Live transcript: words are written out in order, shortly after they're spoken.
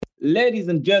Ladies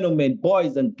and gentlemen,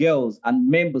 boys and girls, and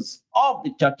members of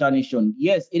the Chacha Nation.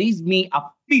 Yes, it is me,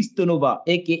 Apistonova,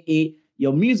 aka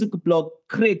your musical blog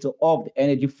creator of the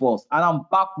Energy Force. And I'm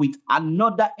back with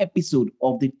another episode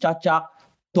of the Chacha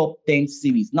Top 10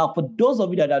 series. Now, for those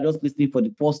of you that are just listening for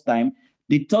the first time,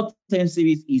 the Top 10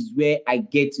 series is where I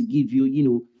get to give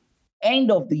you,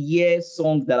 end of the year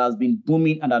songs that has been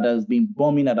booming and that has been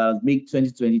bombing and that has made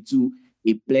 2022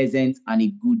 a pleasant and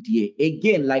a good year.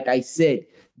 Again, like I said,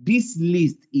 this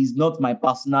list is not my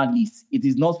personal list. It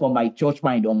is not from my church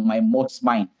mind or my mosque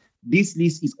mind. This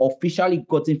list is officially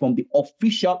gotten from the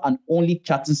official and only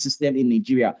charting system in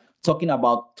Nigeria, talking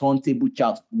about turntable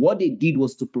charts. What they did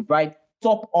was to provide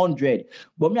top 100.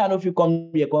 But me, I know if you come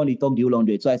here, come talk the whole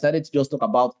 100. So I decided to just talk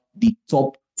about the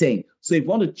top 10. So if you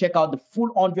want to check out the full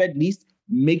 100 list,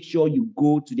 make sure you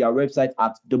go to their website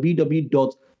at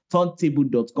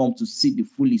www.turntable.com to see the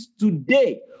full list.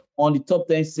 Today on the top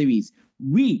 10 series,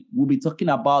 we will be talking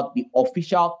about the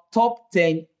official top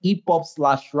 10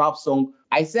 hip-hop/rap song.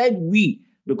 I said we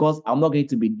because I'm not going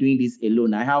to be doing this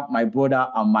alone. I have my brother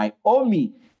and my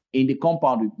homie in the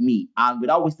compound with me. And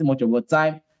without wasting much of your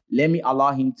time, let me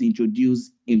allow him to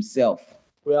introduce himself.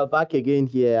 We are back again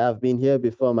here. I've been here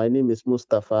before. My name is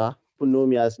Mustafa. People know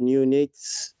me as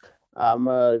Neonates. I'm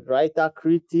a writer,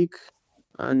 critic,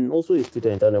 and also a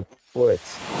student and a poet.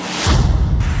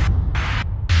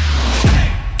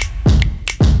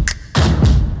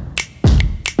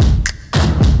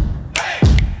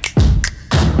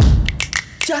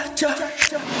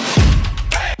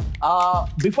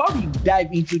 Before we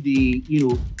dive into the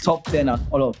top 10 and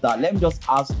all of that, let me just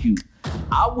ask you,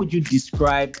 how would you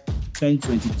describe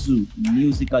 2022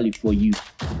 musically for you?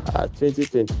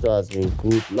 2022 has been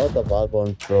good. A lot of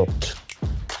albums dropped.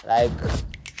 Like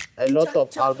a lot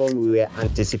of albums we were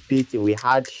anticipating. We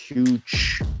had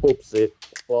huge hopes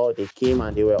before they came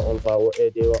and they were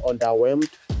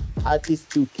underwhelmed. Artists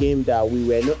too came that we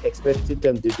were not expecting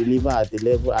them to deliver at the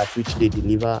level at which they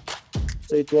deliver.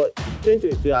 So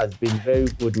 2022 has been very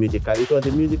good musically. It was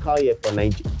a musical year for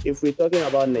Nigeria. If we're talking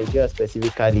about Nigeria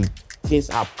specifically, things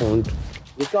happened.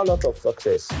 We saw a lot of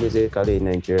success musically in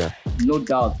Nigeria. No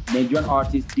doubt, Nigerian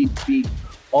artists did big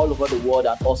all over the world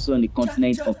and also on the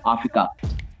continent of Africa.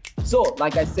 So,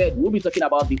 like I said, we'll be talking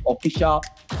about the official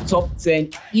top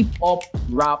 10 hip-hop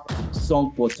rap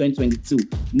song for 2022.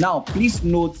 Now, please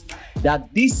note that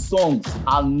these songs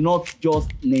are not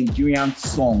just Nigerian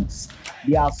songs.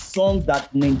 They are songs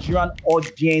that Nigerian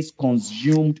audience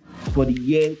consumed for the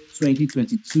year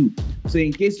 2022. So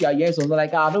in case you are hearing something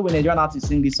like, I know when Nigerian artists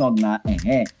sing this song now,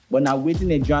 but now waiting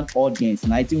Nigerian audience,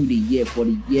 and I think the year for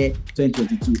the year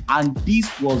 2022. And this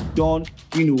was done,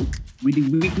 with the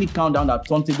weekly countdown that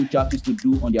Turntable Chart used to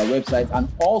do on their website, and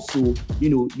also,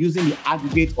 using the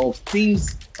aggregate of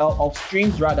streams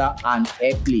and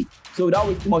airplay. So without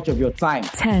wasting much of your time,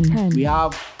 10. We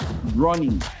have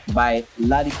Running by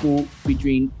Ladipo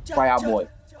featuring Fireboy.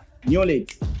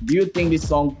 Neolate, do you think this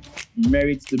song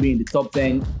merits to be in the top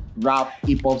 10 rap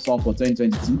hip-hop song for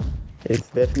 2022? It's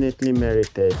definitely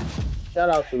merited. Shout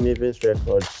out to Maven's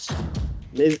Records.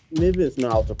 Maven's know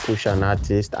how to push an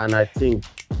artist, and I think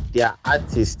they are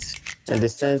artists in the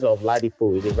sense of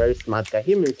Ladipo is a very smart guy.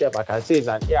 Him himself, I can say, is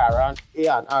an A&R,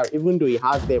 even though he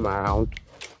has them around.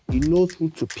 He knows who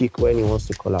to pick when he wants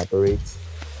to collaborate.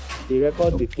 The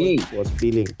record before was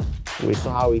Feeling. We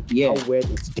saw how well it did.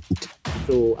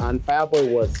 So, and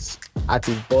Fireboy was at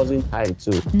his buzzing time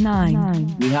too.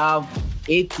 9. We have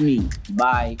Hate Me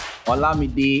by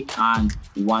Olamide and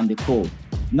Wandeko.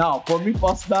 Now, for me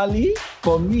personally,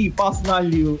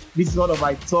 this is one of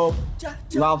my top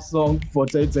rap songs for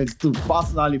 2022.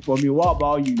 Personally, for me, what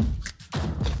about you?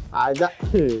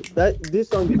 This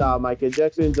song is our Michael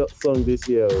Jackson song this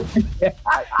year. It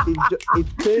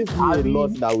pains me a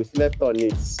lot that we slept on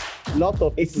it. A lot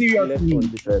of people slept on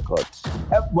this record.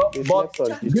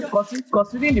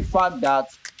 Considering the fact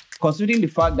that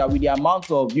with the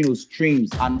amount of streams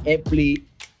and airplay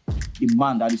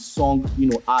demand that the song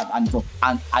had, and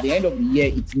at the end of the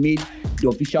year it made the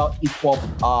official hip hop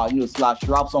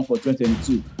 /rap song for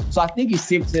 2022. So I think it's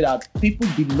safe to say that people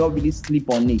did not really sleep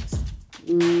on it.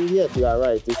 Yes, you are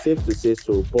right. It's safe to say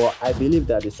so. But I believe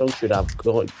that the song should have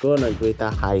gone a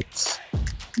greater height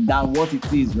than what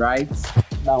it is, right?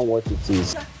 Than what it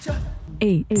is.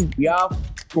 8. We have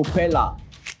Propeller,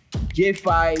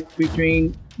 J5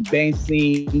 featuring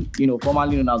Benson,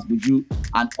 formerly known as Buju,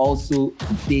 and also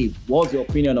Dave. What's your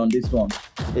opinion on this one?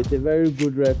 It's a very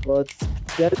good record.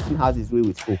 Benson has his way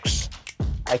with hooks.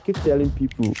 I keep telling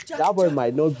people that boy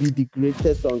might not be the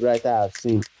greatest songwriter I've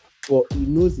seen, but he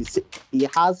knows he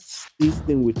has this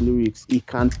thing with lyrics. He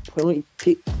can point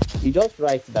it. He just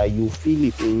writes that you feel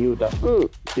it in you that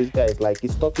this guy is like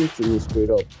he's talking to me straight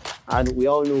up. And we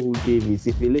all know who Dave is.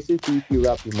 If you listen to EP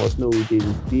rap, you must know who Dave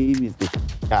is. Dave is the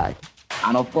guy.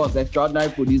 And of course,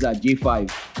 extraordinary producer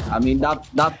J5. I mean,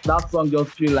 that song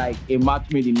just feel like a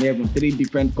match made in heaven. 3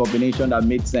 different combinations that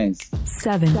made sense.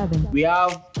 7. We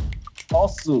have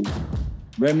also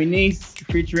Reminisce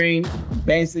featuring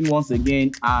Benson once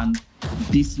again and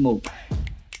D-Smoke.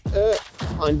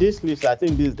 On this list, I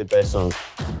think this is the best song.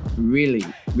 Really?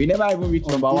 We never even reached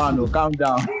number 1. No, calm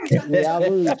down. We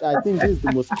haven't reached. I think this is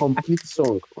the most complete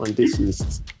song on this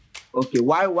list. Okay,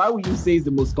 why would you say it's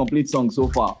the most complete song so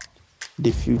far?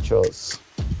 The Futures.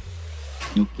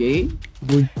 Okay.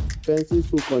 The Benson's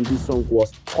hook on this song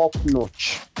was top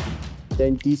notch.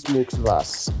 Then D-Smoke's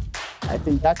verse. I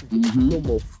think that is the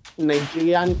epitome of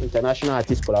Nigerian international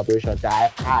artist collaboration that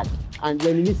I've had. And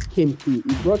Reminisce came through.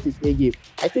 He brought his A game.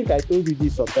 I think I told you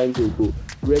this some time ago.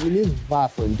 Reminisce's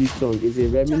verse on this song is a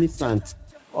reminiscent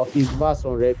of his verse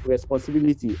on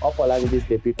Responsibility of Olamide's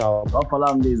debut album. Of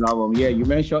Olamide's album, yeah, you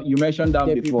mentioned that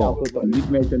Debut before. album. You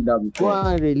mentioned that before. Go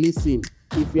and re-listen.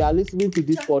 If you are listening to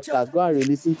this podcast, go and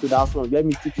re-listen to that song. Let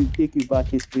me take you back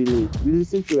history lane.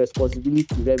 Listen to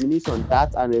Responsibility, reminisce on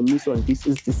that, and reminisce on this.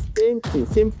 It's the same thing,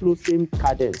 same flow, same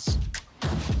cadence.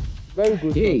 Very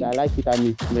good song. I like it and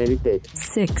it's merited.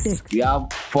 6. We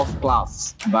have First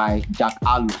Class by Jack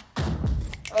Harlow.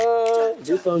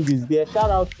 This song is there. Shout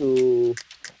out to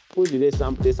who did they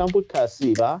sample? They sampled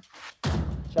Cassiva.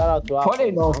 Shout out to Funny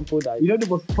enough, that. you know the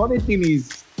most funny thing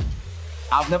is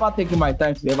I've never taken my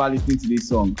time to ever listen to this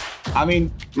song. I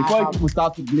mean, before people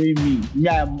start to blame me,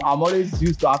 I'm always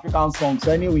used to African songs.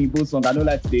 So any Igbo song, I don't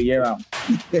like to hear them.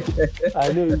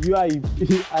 I know you are.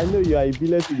 I know you are a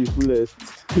billet to the fullest.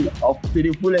 To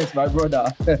the fullest, my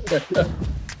brother.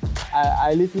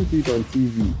 I listen to it on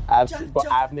TV,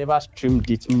 but I've never streamed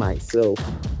it myself.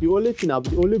 The only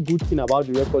good thing about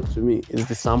the record to me is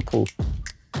the sample.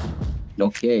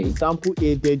 Okay. The sample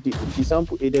aided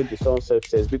the song's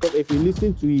success, because if you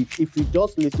listen to it, if you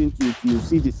just listen to it, you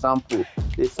see the sample.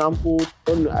 The sample,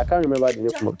 I can't remember the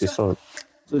name of the song.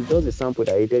 So it's just the sample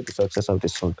that aided the success of the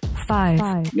song.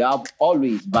 5. You have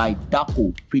Always by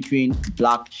Daco featuring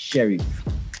Black Sheriff.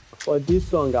 For this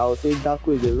song, I would say Daco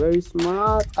is a very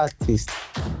smart artist.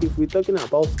 If we're talking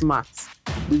about smart,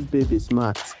 this baby is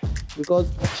smart. Because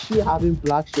she having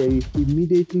Black Sheriff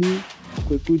immediately,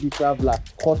 Kweku the Traveler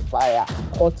caught fire,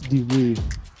 caught the wave.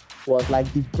 Was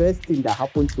like the best thing that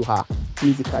happened to her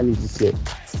musically this year.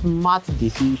 Smart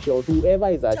decisions. Whoever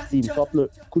is at team, top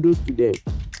note, kudos to them.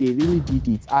 They really did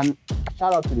it. And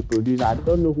shout out to the producer. I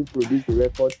don't know who produced the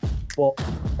record, but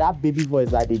that baby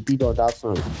voice that they did on that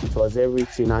song, it was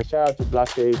everything. And shout out to Black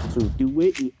Sheriff too. The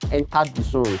way he entered the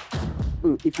song.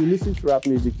 If you listen to rap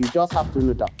music, you just have to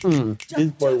know that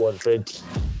this boy was ready.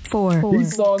 4.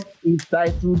 This song is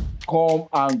titled Come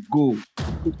and Go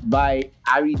by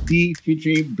Harry D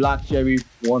featuring Black Sheriff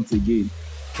once again.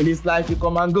 In this life, you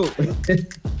come and go.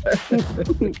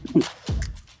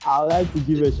 I would like to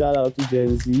give a shout out to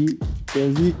Gen Z,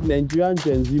 Nigerian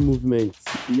Gen Z movement,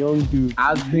 young dudes.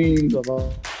 As been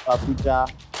about Abuja.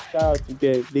 Shout out to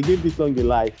them. They gave this song a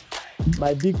life.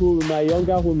 My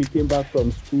younger homie came back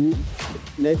from school.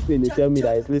 Next thing they tell me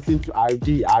that he's listening to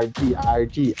RG.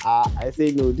 I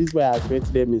say no, this boy has met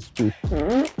them in school.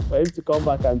 For him to come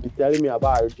back and be telling me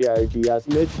about RG, he has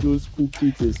met those school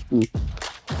kids in school.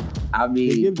 I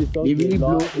mean, they really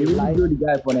blew the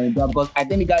guy for Nigeria, because I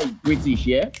think the guy is British,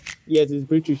 yeah? Yes, he's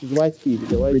British. He's white kid.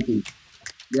 He's a white kid.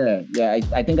 Yeah.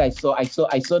 I think I saw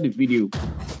the video.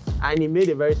 And he made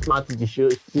a very smart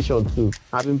decision too,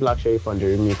 having Black Sheriff on the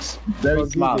remix. Very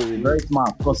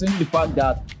smart. Considering the fact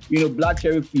that, Black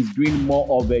Sheriff is doing more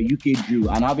of a UK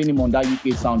drill, and having him on that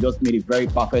UK sound just made a very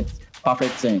perfect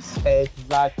sense.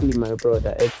 Exactly, my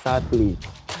brother. Exactly.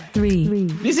 3.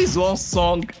 This is one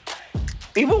song.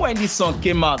 Even when this song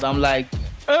came out, I'm like,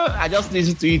 I just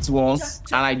listened to it once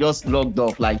and I just logged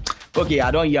off. Like, okay,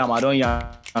 I don't yam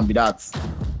be that.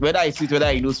 Whether it's sweet, whether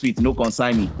it's no sweet, no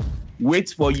concern me.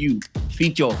 Wait for You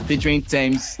featuring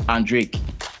Tems and Drake.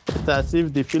 It's as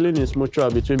if the feeling is mutual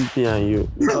between me and you,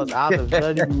 because I have a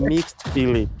very mixed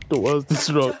feeling towards this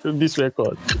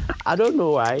record. I don't know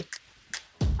why.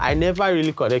 I never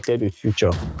really connected with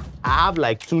Future. I have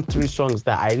like 2-3 songs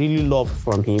that I really love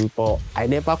from him, but I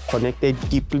never connected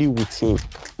deeply with him.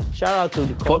 Shout out to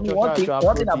the culture.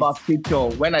 One thing about Future,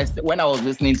 when I was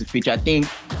listening to Future, I think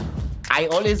I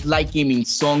always like him in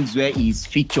songs where he's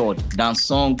featured than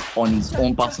song on his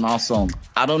own personal song.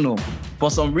 I don't know. For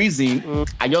some reason,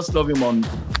 I just love him on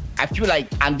I feel like,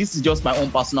 and this is just my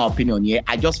own personal opinion, yeah,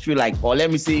 I just feel like, or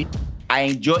let me say, I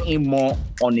enjoy him more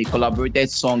on a collaborated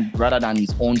song rather than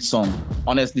his own song,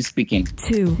 honestly speaking.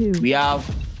 2, We have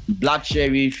Black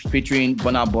Sheriff featuring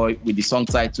Burna Boy with the song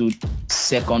titled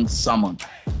Second Sermon.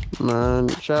 Man,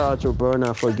 shout out to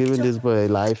Burna for giving this boy a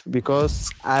life,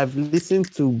 because I've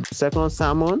listened to Second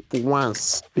Sermon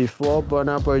once before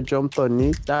Burna Boy jumped on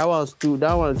it. That one too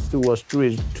was through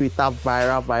his Twitter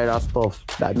viral stuff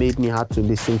that made me have to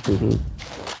listen to him.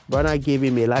 Burna gave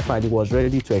him a life and he was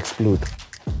ready to explode.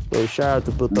 So shout out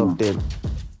to both of them.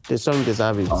 The song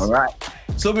deserves it. All right.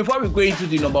 So before we go into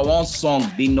the number one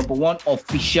song, the number one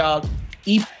official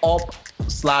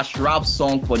hip-hop/rap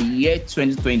song for the year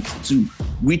 2022,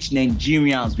 which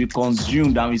Nigerians we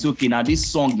consumed, and we say, okay, now this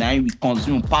song now we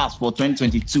consume past for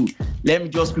 2022. Let me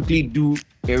just quickly do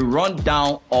a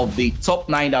rundown of the top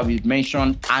 9 that we've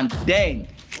mentioned, and then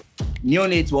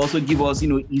Neonate will also give us,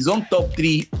 his own top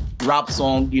 3 rap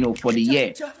song, for the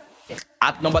year.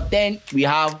 At number 10, we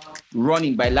have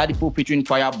Running by Ladipo featuring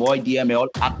Fireboy DML.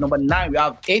 At number 9, we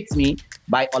have Hate Me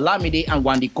by Olamide and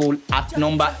Wande Cole. At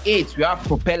number 8, we have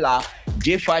Propeller,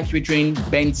 J5 featuring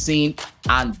Benson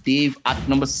and Dave. At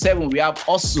number 7, we have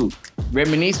Also,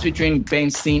 Reminisce featuring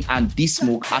Benson and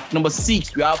D-Smoke. At number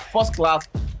 6, we have First Class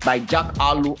by Jack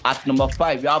Harlow. At number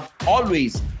 5, we have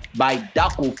Always by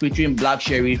Dako featuring Black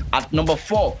Sheriff. At number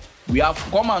 4, we have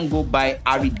Come and Go by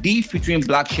Ari D featuring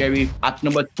Black Sheriff. At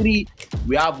number 3,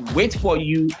 we have Wait For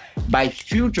You by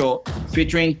Future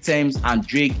featuring Tems and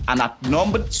Drake. And at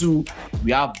number 2,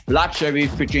 we have Black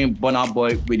Sheriff featuring Burna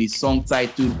Boy with his song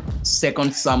titled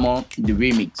Second Sermon, the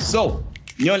remix. So,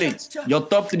 Neonate, your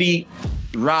top 3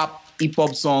 rap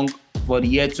hip-hop song for the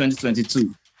year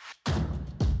 2022.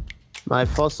 My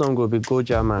first song will be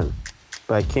Goja Man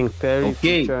by King Perry,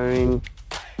 featuring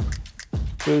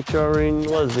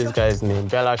what's this guy's name?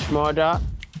 Bella Shmurda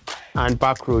and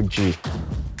Backroad G.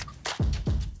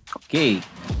 Okay.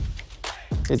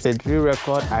 It's a drill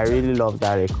record. I really love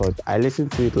that record. I listen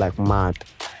to it like mad.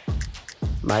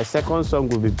 My second song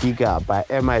will be Bigger by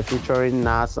MI featuring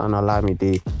Nas and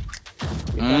Olamide.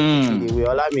 The way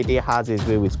Olamide has his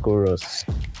way with chorus.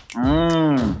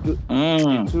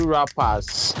 Two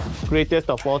rappers, greatest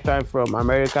of all time from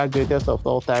America, greatest of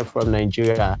all time from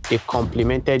Nigeria. They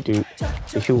complemented the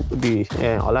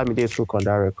Olamide's hook on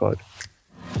that record.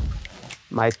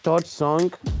 My third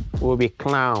song will be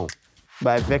Clown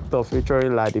by Vector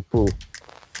featuring Ladipo.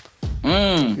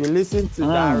 If you listen to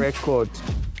that record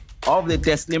of the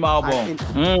Teslim album,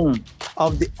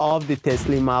 of the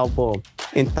Teslim album,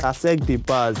 intersect the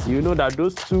bars, you know that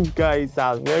those two guys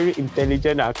are very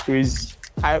intelligent and crazy.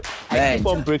 I keep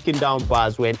on breaking down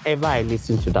bars whenever I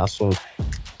listen to that song.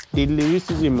 The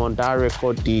lyricism on that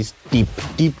record is deep.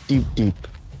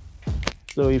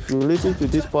 So if you listen to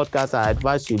this podcast, I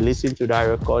advise you listen to that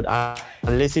record and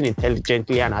listen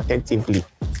intelligently and attentively.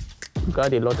 You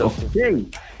got a lot of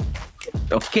things.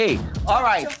 Okay. All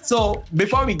right. So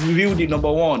before we review the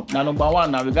number one, now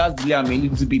regards delay a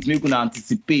little bit, we can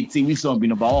anticipate which song be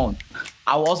number one.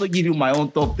 I will also give you my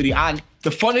own top 3. And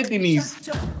the funny thing is,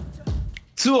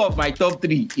 2 of my top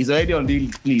 3 is already on the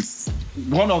list.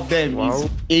 One of them is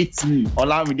Hate Me,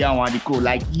 Olamide and Wande Cole.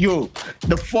 Like, yo,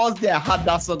 the first day I heard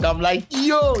that song, I'm like,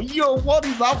 yo, what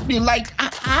is happening? Like,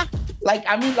 Like,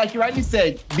 I mean, like you rightly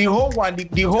said, the whole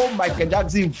Michael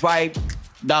Jackson vibe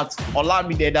that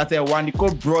Olamide, that Wande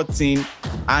Cole brought in,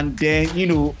 and then,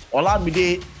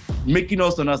 Olamide making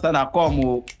us understand that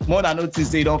more than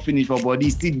notice say don't finish for body,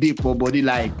 still day for body,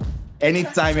 like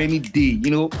anytime, any day,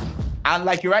 And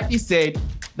like you rightly said,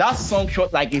 that song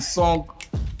felt like a song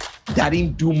that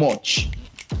didn't do much,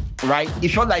 right? It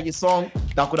felt like a song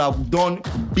that could have done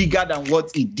bigger than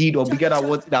what it did or bigger than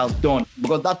what it has done.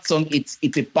 Because that song, it's a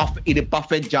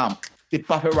perfect jam, a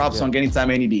perfect rap song anytime,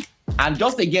 any day. And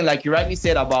just again, like you rightly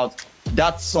said about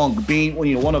that song being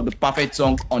one of the perfect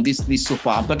songs on this list so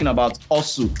far. I'm talking about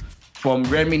Also from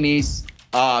Reminisce,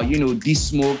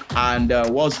 D-Smoke, and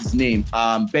what's his name?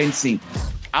 Benson.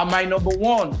 And my number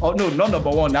one, not number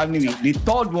one, anyway, the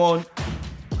third one,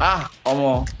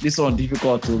 this one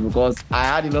difficult too, because I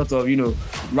had a lot of,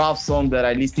 rap songs that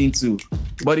I listened to.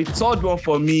 But the third one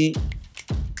for me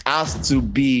has to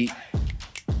be,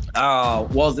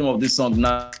 what's the name of this song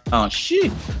now?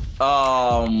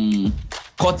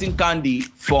 Cotton Candy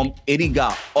from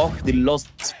Eriga off the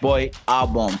Lost Boy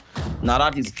album. Now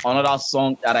that is another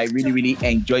song that I really, really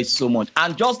enjoy so much.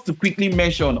 And just to quickly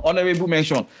mention, honorable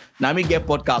mention, now me get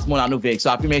podcast more than Vex.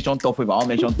 So I mentioned top 5, I'll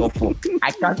mention top 4.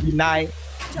 I can't deny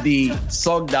the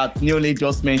song that Neole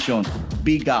just mentioned,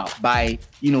 Bigger by,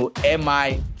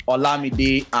 MI,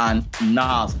 Olamide, and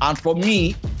Nas. And for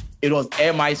me, it was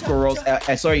MI's chorus.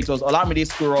 Sorry, it was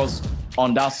Olamide's chorus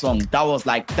on that song. That was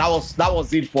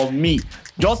it for me.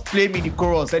 Just play me the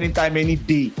chorus anytime, any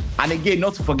day. And again,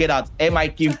 not to forget that MI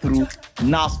came through,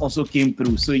 Nas also came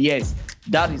through. So yes,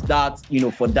 that is that,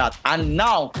 for that. And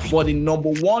now for the number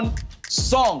one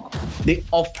song, the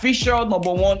official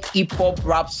number one hip hop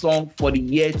rap song for the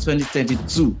year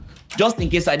 2022. Just in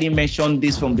case I didn't mention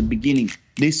this from the beginning,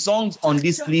 the songs on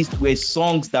this list were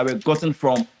songs that were gotten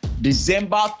from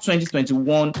December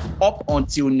 2021 up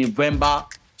until November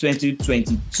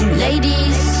 2022.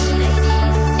 Ladies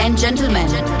and gentlemen,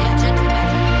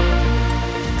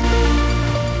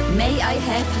 may I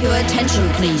have your attention,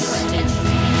 please?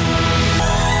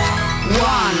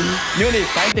 One. Munich,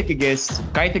 can I take a guess?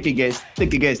 Take a guess.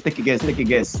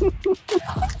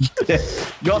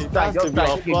 Just try.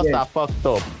 Of course, I fucked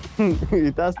up.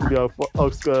 It has to be of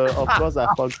course I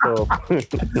fucked up.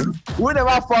 We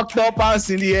never fucked up hands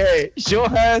in the air. Show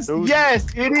us. Yes,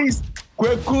 it is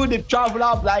Kweku the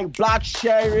Traveler like Black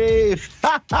Sheriff.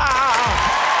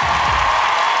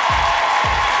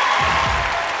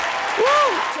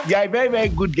 You're a very, very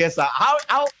good guesser.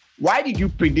 Why did you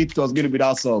predict it was going to be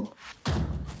that song?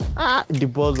 The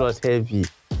buzz was heavy.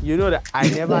 You know that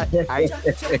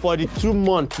for the 2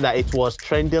 months that it was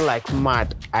trending like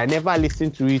mad, I never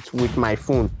listened to it with my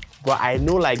phone, but I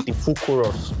know like the full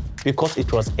chorus because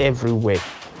it was everywhere.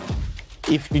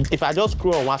 If I just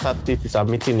scroll on WhatsApp status, I'm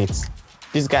meeting it.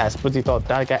 This guy has put it up.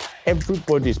 That guy,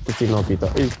 everybody is putting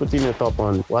it up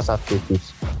on WhatsApp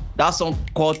status. That song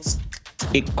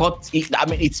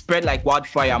it spread like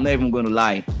wildfire. I'm not even going to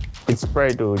lie. It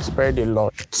spread a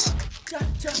lot.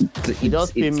 It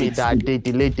just paid me that they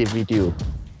delayed the video.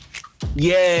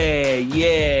 Yeah.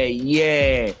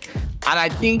 And I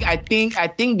think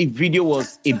the video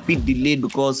was a bit delayed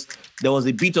because there was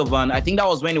a bit of I think that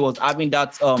was when it was having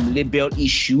that label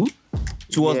issue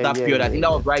towards that period. I think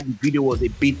that was right. The video was a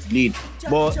bit delayed.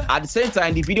 But at the same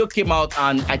time, the video came out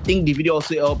and I think the video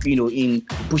also helped, in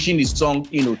pushing the song,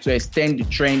 to extend the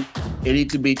trend a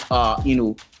little bit,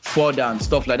 further and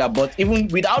stuff like that. But even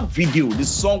without video, the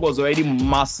song was already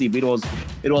massive. It was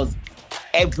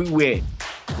everywhere,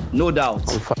 no doubt.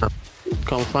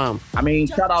 Confirm. I mean,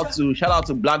 shout out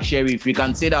to Black Sheriff. We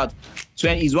can say that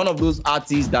he's one of those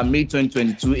artists that made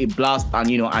 2022 a blast and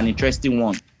an interesting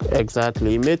one.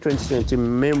 Exactly, it made 2020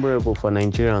 memorable for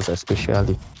Nigerians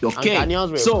especially. Okay, and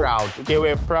Ghanaians were proud. They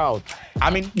were proud. I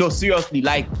mean, no, seriously,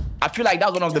 like I feel like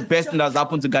that's one of the best things that's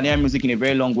happened to Ghanaian music in a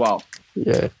very long while.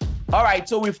 Yeah. All right,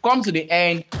 so we've come to the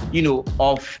end,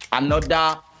 of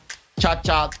another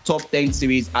Cha-Cha Top 10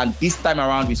 series. And this time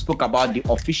around, we spoke about the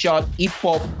official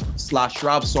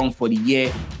hip-hop/rap song for the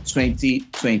year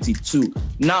 2022.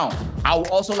 Now, I would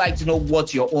also like to know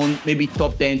what your own maybe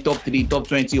top 10, top 3, top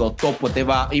 20, or top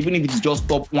whatever, even if it's just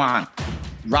top 1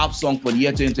 rap song for the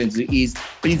year 2022 is.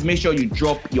 Please make sure you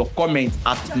drop your comments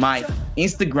at my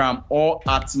Instagram or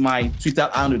at my Twitter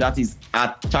handle. That is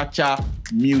at Cha-Cha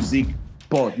Music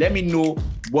Pod. Let me know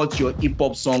what your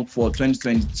hip-hop song for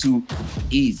 2022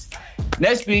 is.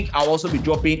 Next week, I'll also be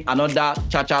dropping another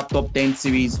Cha-Cha Top 10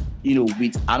 series,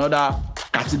 with another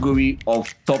category of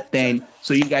top 10.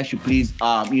 So you guys should please,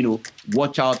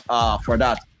 watch out for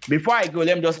that. Before I go,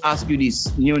 let me just ask you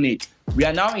this, Nate. We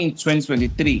are now in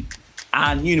 2023.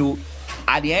 And,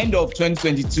 at the end of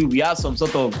 2022, we had some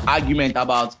sort of argument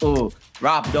about,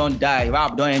 rap don't die,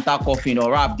 rap don't enter coffin,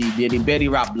 or rap, the bury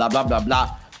rap, blah, blah, blah,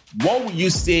 blah. What would you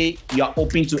say you are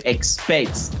hoping to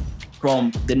expect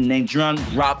from the Nigerian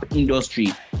rap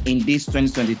industry in this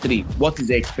 2023? What is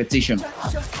the expectation?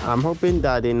 I'm hoping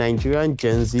that the Nigerian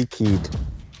Gen Z kid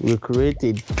will create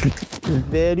a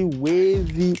very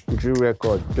wavy drill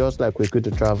record, just like Kweku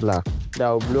the Traveler, that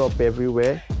will blow up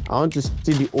everywhere. I want to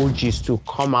see the OGs to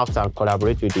come out and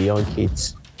collaborate with the young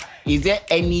kids. Is there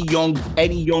any young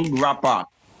rapper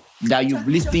that you've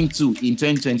listened to in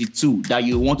 2022 that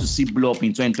you want to see blow up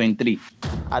in 2023?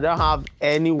 I don't have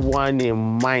anyone in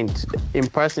mind, in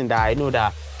person, that I know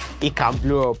that it can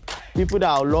blow up. People that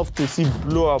I would love to see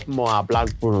blow up more are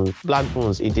Black Bones. Black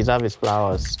Bones, it deserves its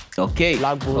flowers. Okay.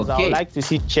 Black Bones, I would like to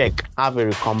see Check have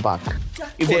a comeback.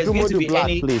 If there's going to be Black,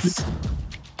 any... please.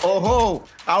 Oh,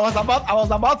 I was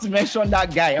about to mention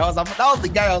that guy. That was the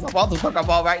guy I was about to talk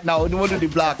about right now. Odumodu the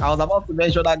Black. I was about to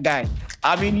mention that guy.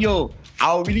 I mean,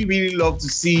 I would really, really love to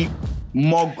see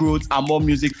more growth and more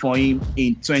music for him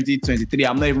in 2023. In 2023,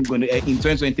 I'm not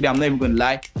even going to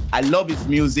lie. I love his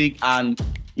music, and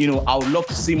I would love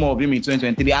to see more of him in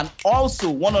 2023. And also,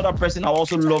 one other person I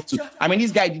also love to. I mean,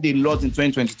 this guy did a lot in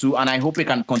 2022, and I hope he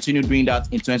can continue doing that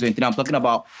in 2023. I'm talking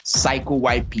about Psycho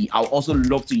YP. I would also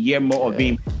love to hear more of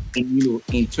him in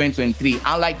 2023.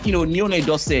 And like Neone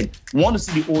just said, we want to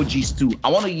see the OGs too. I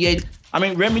want to hear. I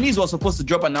mean, Reminisce was supposed to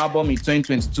drop an album in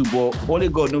 2022, but only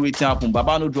God knows what happened.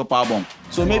 Baba no drop album.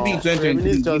 So maybe in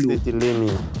 2023, just delay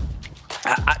me.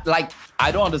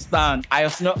 I don't understand. I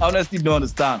honestly don't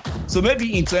understand. So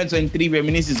maybe in 2023,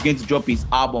 Reminisce is going to drop his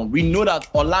album. We know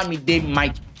that Olamide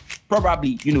might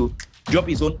probably, drop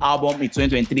his own album in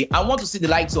 2023. I want to see the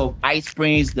likes of Ice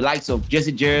Prince, the likes of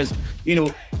Jesse Jers,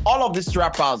 all of these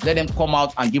rappers, let them come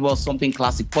out and give us something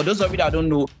classic. For those of you that don't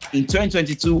know, in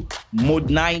 2022, Mode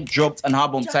 9 dropped an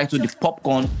album titled The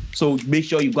Popcorn. So make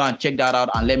sure you go and check that out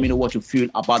and let me know what you feel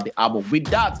about the album. With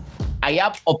that, I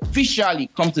have officially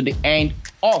come to the end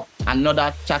of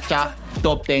another Cha-Cha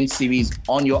Top 10 series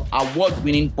on your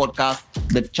award-winning podcast,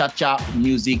 the Cha-Cha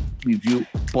Music Review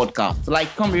Podcast. So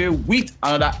come here with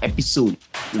another episode.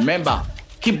 Remember,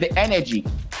 keep the energy,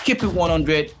 keep it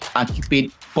 100, and keep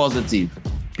it positive.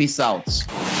 Peace out.